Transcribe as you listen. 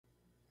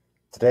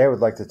Today I would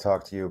like to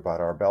talk to you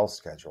about our bell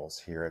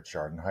schedules here at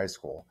Chardon High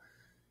School.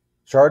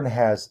 Chardon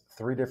has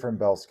 3 different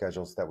bell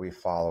schedules that we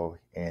follow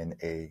in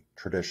a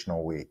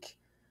traditional week.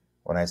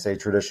 When I say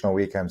traditional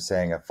week, I'm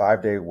saying a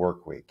 5-day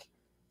work week.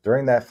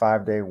 During that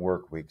 5-day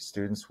work week,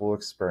 students will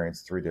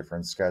experience 3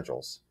 different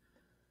schedules.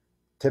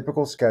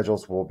 Typical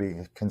schedules will be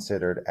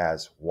considered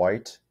as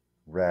white,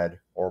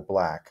 red, or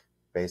black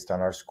based on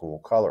our school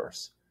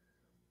colors.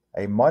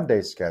 A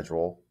Monday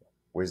schedule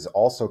was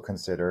also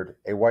considered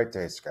a white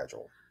day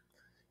schedule.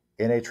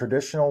 In a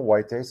traditional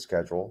white day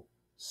schedule,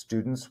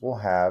 students will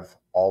have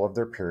all of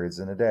their periods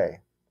in a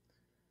day.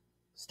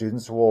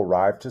 Students will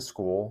arrive to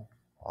school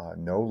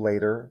no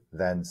later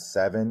than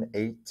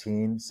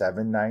 7:18,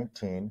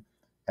 7:19,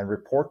 and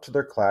report to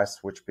their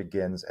class, which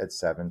begins at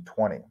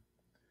 7:20.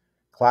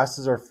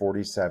 Classes are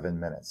 47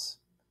 minutes.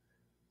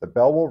 The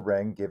bell will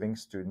ring, giving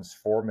students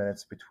 4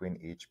 minutes between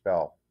each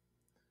bell.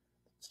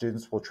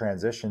 Students will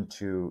transition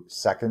to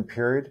second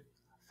period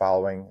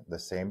following the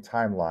same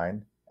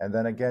timeline, and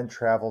then again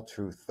travel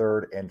to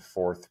third and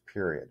fourth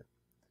period.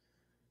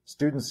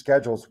 Student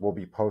schedules will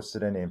be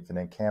posted in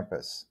Infinite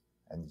Campus,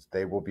 and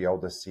they will be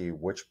able to see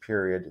which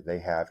period they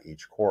have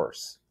each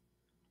course.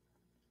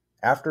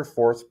 After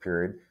fourth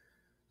period,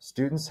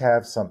 students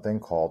have something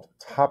called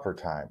topper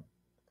time.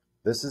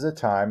 This is a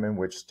time in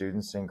which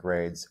students in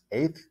grades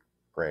 8th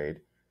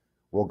grade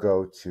will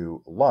go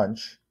to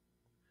lunch,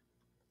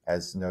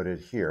 as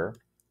noted here,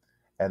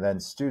 and then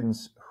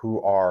students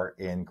who are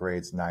in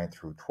grades 9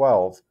 through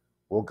 12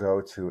 will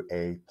go to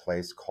a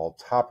place called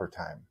topper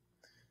time.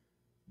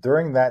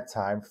 During that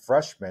time,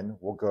 freshmen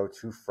will go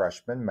to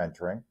freshman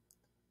mentoring.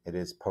 It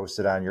is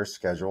posted on your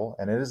schedule,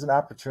 and it is an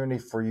opportunity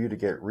for you to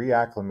get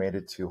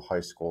reacclimated to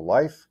high school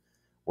life,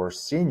 where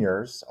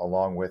seniors,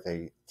 along with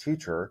a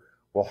teacher,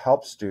 will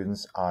help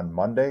students on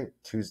Monday,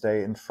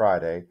 Tuesday, and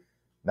Friday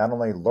not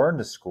only learn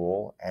to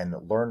school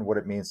and learn what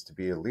it means to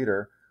be a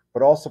leader,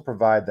 but also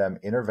provide them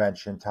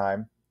intervention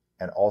time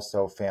and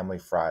also Family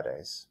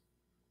Fridays.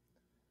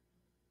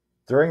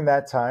 During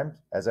that time,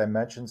 as I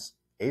mentioned,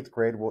 8th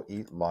grade will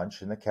eat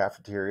lunch in the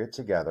cafeteria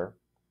together,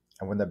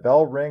 and when the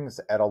bell rings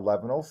at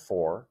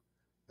 11:04,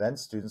 then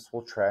students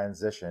will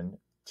transition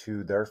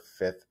to their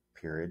 5th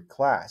period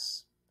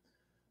class.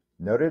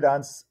 Noted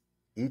on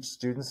each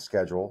student's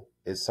schedule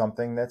is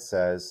something that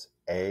says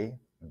A,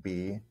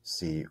 B,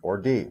 C, or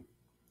D.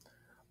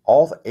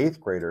 All 8th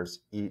graders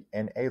eat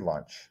an A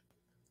lunch,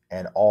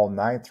 and all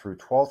 9th through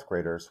 12th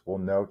graders will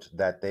note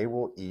that they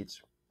will eat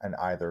an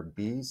either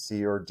B,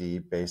 C, or D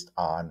based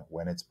on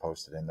when it's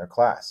posted in their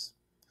class.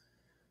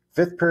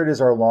 5th period is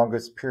our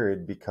longest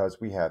period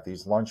because we have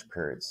these lunch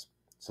periods.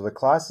 So the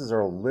classes are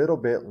a little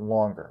bit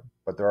longer,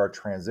 but there are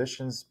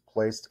transitions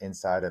placed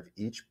inside of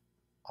each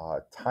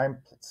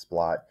time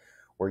slot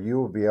where you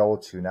will be able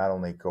to not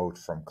only go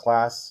from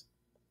class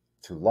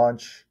to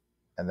lunch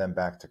and then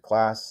back to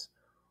class,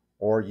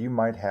 or you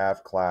might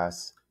have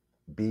class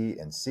B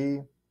and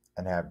C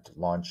and have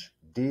lunch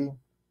D,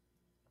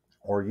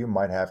 or you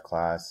might have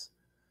class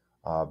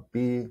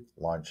B,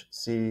 lunch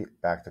C,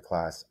 back to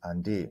class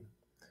on D.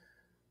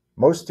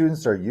 Most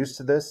students are used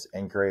to this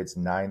in grades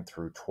 9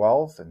 through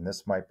 12, and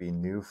this might be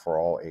new for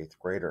all 8th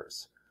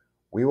graders.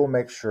 We will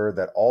make sure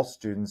that all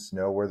students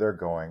know where they're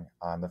going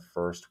on the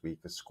first week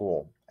of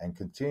school and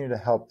continue to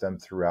help them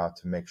throughout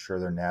to make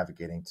sure they're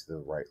navigating to the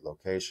right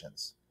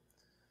locations.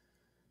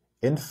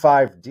 In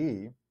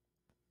 5D,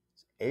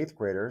 8th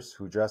graders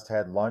who just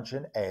had lunch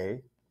in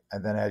A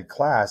and then had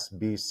class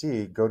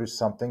BC go to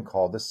something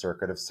called the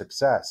Circuit of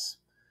Success.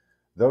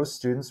 Those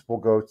students will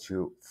go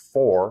to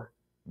 4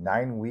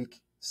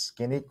 9-week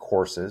skinny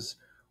courses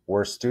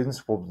where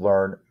students will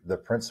learn the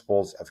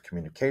principles of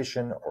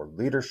communication or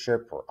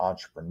leadership or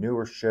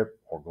entrepreneurship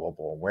or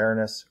global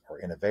awareness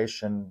or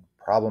innovation,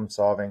 problem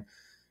solving,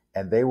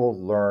 and they will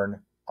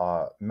learn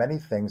many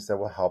things that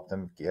will help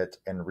them get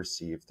and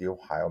receive the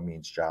Ohio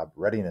Means Job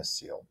Readiness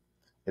Seal.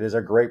 It is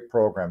a great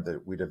program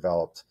that we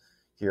developed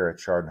here at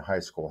Chardon High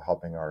School,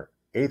 helping our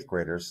 8th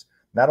graders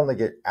not only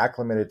get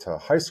acclimated to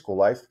high school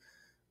life,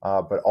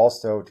 but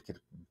also to get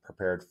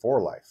prepared for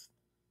life.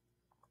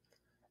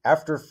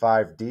 After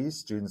 5D,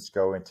 students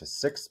go into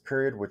 6th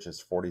period, which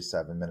is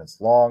 47 minutes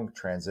long,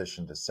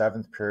 transition to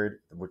 7th period,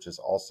 which is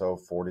also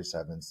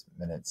 47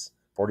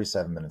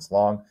 minutes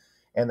long,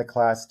 and the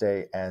class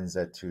day ends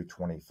at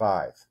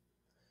 2:25.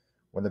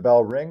 When the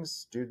bell rings,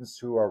 students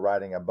who are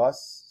riding a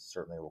bus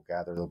certainly will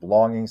gather their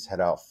belongings,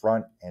 head out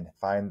front, and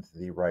find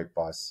the right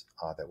bus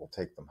that will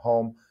take them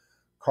home.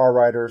 Car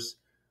riders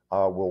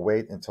will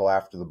wait until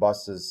after the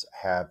buses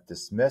have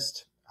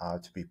dismissed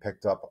to be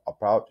picked up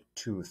about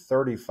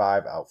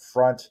 2:35 out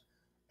front,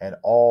 and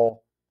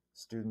all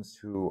students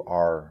who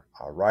are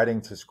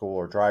riding to school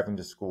or driving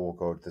to school will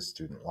go to the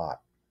student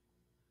lot.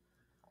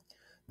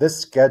 This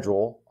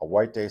schedule, a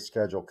white day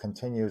schedule,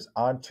 continues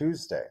on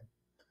Tuesday.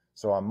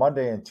 So on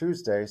Monday and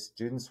Tuesday,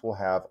 students will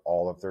have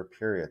all of their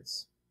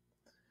periods.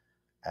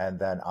 And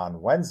then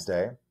on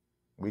Wednesday,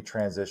 we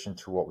transition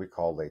to what we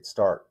call late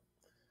start.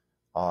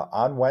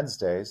 On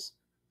Wednesdays,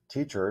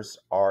 teachers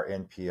are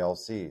in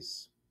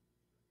PLCs.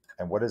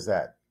 And what is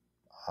that?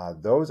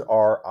 Those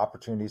are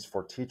opportunities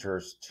for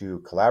teachers to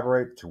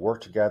collaborate, to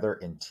work together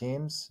in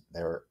teams.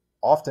 They're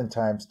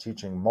oftentimes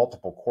teaching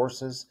multiple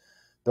courses.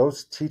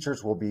 Those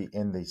teachers will be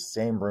in the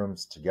same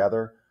rooms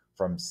together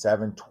from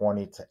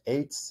 7:20 to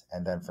 8,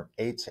 and then from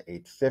 8 to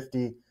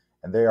 8:50,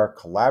 and they are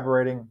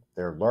collaborating,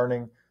 they're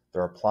learning,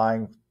 they're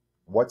applying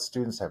what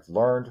students have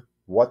learned,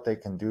 what they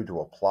can do to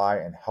apply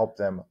and help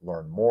them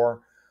learn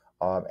more,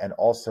 and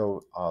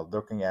also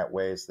looking at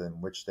ways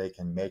in which they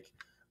can make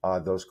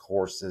those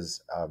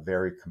courses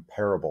very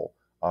comparable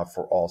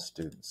for all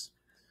students.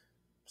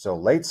 So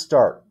late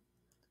start.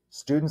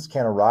 Students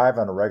can arrive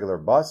on a regular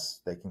bus.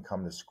 They can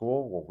come to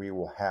school where we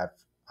will have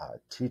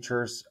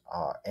teachers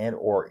and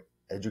or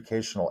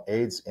educational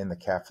aides in the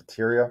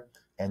cafeteria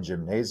and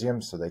gymnasium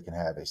so they can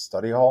have a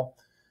study hall.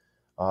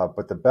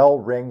 But the bell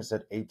rings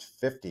at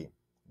 8:50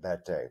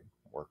 that day,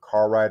 where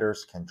car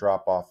riders can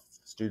drop off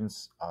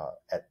students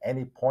at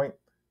any point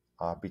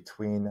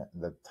between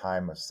the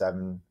time of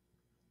 7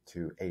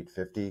 to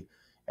 8:50,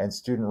 and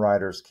student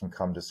riders can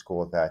come to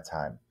school at that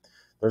time.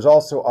 There's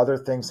also other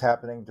things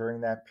happening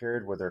during that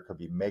period where there could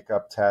be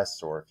makeup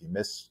tests, or if you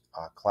miss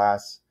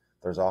class,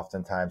 there's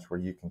often times where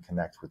you can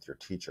connect with your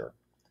teacher.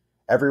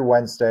 Every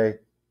Wednesday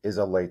is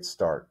a late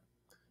start,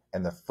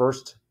 and the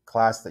first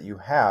class that you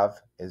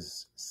have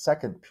is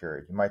second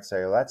period. You might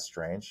say, well, that's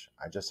strange.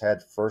 I just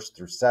had first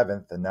through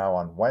seventh, and now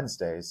on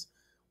Wednesdays,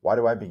 why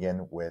do I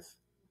begin with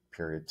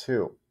period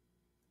 2?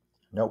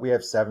 Note we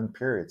have 7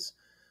 periods.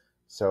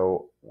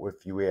 So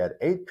if we had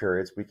 8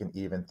 periods, we can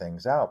even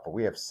things out, but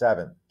we have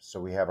 7. So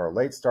we have our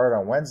late start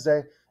on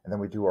Wednesday, and then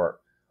we do our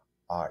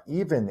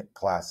even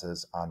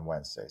classes on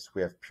Wednesdays.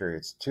 We have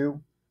periods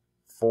 2,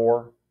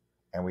 4,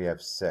 and we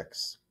have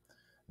 6.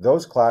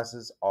 Those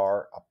classes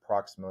are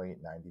approximately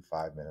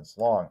 95 minutes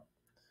long.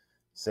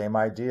 Same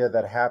idea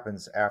that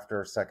happens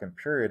after second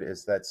period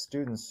is that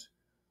students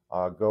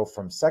go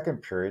from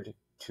second period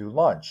to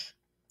lunch.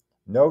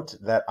 Note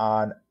that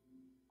on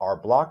our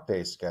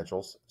block-based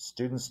schedules,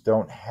 students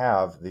don't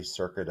have the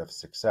circuit of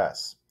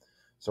success.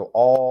 So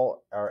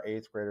all our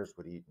 8th graders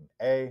would eat an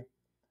A,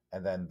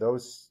 and then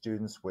those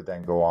students would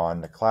then go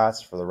on to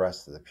class for the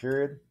rest of the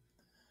period.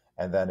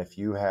 And then if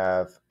you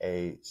have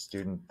a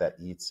student that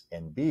eats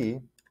in B,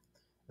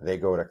 they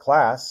go to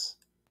class,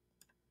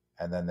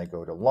 and then they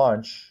go to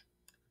lunch,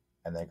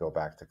 and they go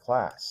back to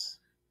class.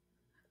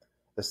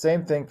 The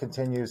same thing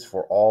continues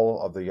for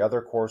all of the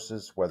other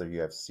courses, whether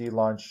you have C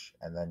lunch,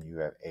 and then you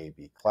have A,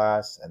 B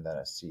class, and then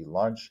a C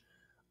lunch,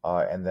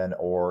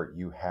 or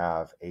you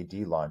have a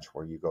D lunch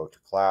where you go to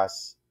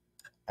class,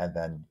 and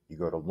then you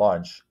go to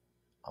lunch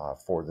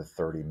for the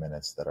 30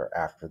 minutes that are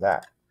after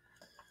that.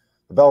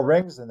 The bell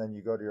rings, and then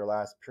you go to your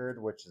last period,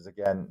 which is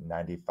again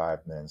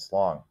 95 minutes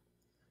long.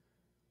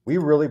 We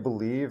really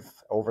believe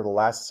over the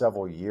last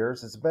several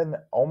years, it's been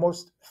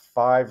almost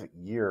 5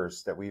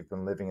 years that we've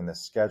been living in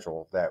this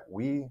schedule, that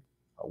we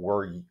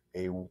were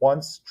a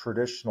once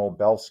traditional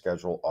bell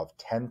schedule of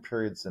 10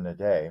 periods in a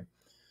day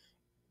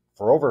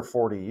for over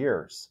 40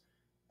 years.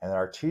 And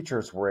our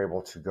teachers were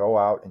able to go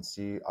out and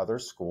see other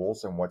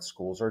schools and what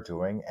schools are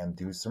doing and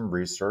do some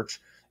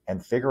research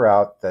and figure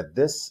out that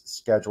this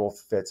schedule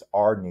fits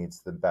our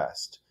needs the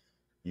best.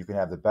 You can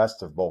have the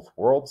best of both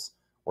worlds,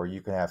 where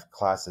you can have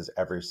classes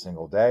every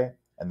single day,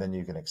 and then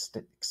you can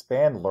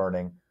expand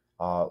learning,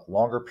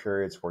 longer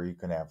periods where you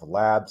can have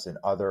labs and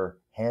other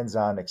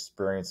hands-on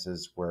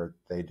experiences where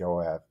they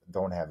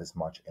don't have as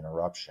much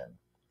interruption.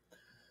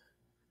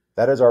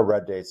 That is our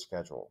red day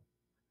schedule.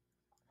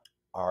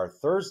 Our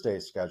Thursday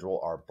schedule,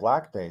 our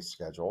black day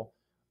schedule,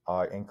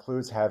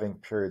 includes having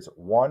periods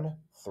 1,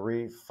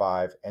 3,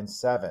 5, and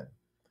 7.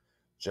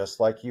 Just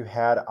like you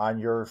had on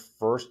your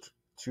first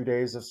 2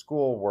 days of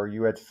school where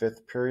you had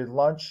 5th period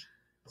lunch,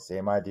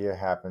 same idea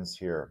happens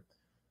here.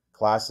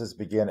 Classes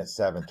begin at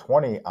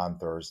 7:20 on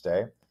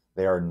Thursday.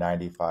 They are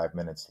 95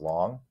 minutes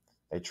long.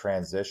 They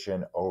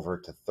transition over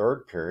to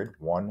third period,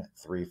 1,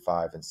 3,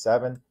 5, and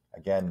 7,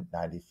 again,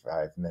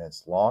 95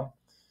 minutes long.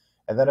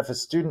 And then if a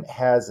student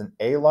has an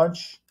A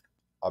lunch,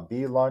 a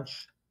B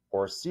lunch,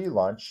 or a C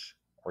lunch,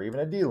 or even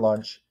a D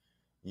lunch,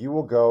 you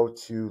will go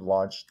to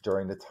lunch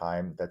during the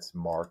time that's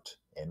marked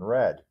in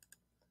red.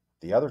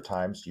 The other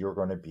times, you're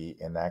going to be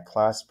in that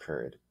class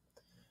period.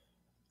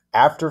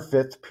 After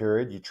 5th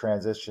period, you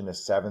transition to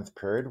 7th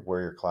period,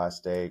 where your class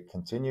day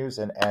continues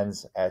and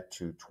ends at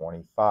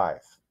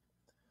 2:25.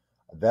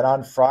 Then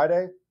on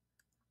Friday,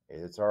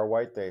 it's our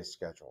white day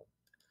schedule.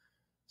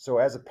 So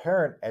as a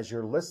parent, as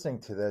you're listening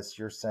to this,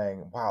 you're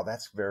saying, wow,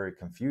 that's very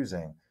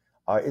confusing.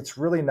 It's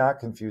really not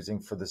confusing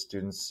for the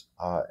students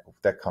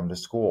that come to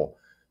school.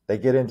 They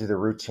get into the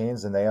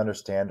routines and they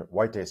understand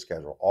white day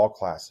schedule, all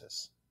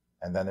classes.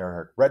 And then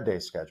their red day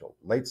schedule,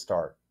 late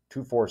start,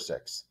 2, 4,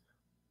 6.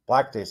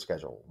 Black day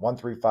schedule, 1,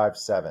 3, 5,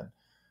 7.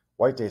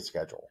 White day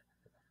schedule,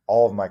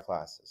 all of my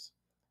classes.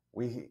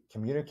 We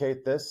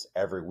communicate this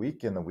every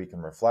week in the Week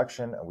in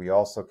Reflection, and we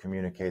also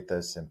communicate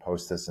this and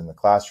post this in the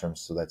classroom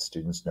so that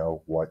students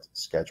know what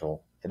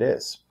schedule it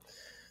is.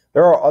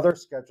 There are other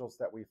schedules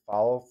that we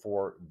follow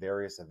for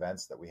various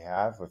events that we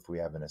have, if we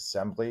have an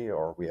assembly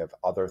or we have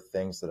other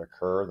things that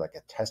occur, like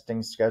a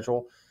testing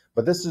schedule.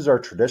 But this is our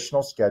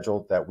traditional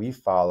schedule that we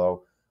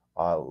follow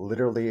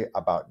literally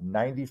about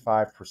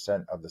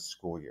 95% of the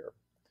school year.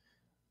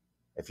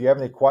 If you have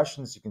any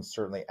questions, you can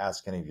certainly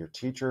ask any of your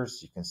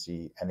teachers. You can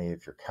see any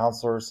of your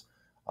counselors.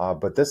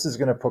 But this is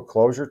going to put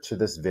closure to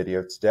this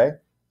video today,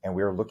 and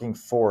we are looking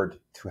forward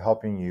to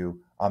helping you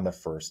on the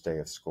first day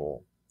of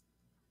school.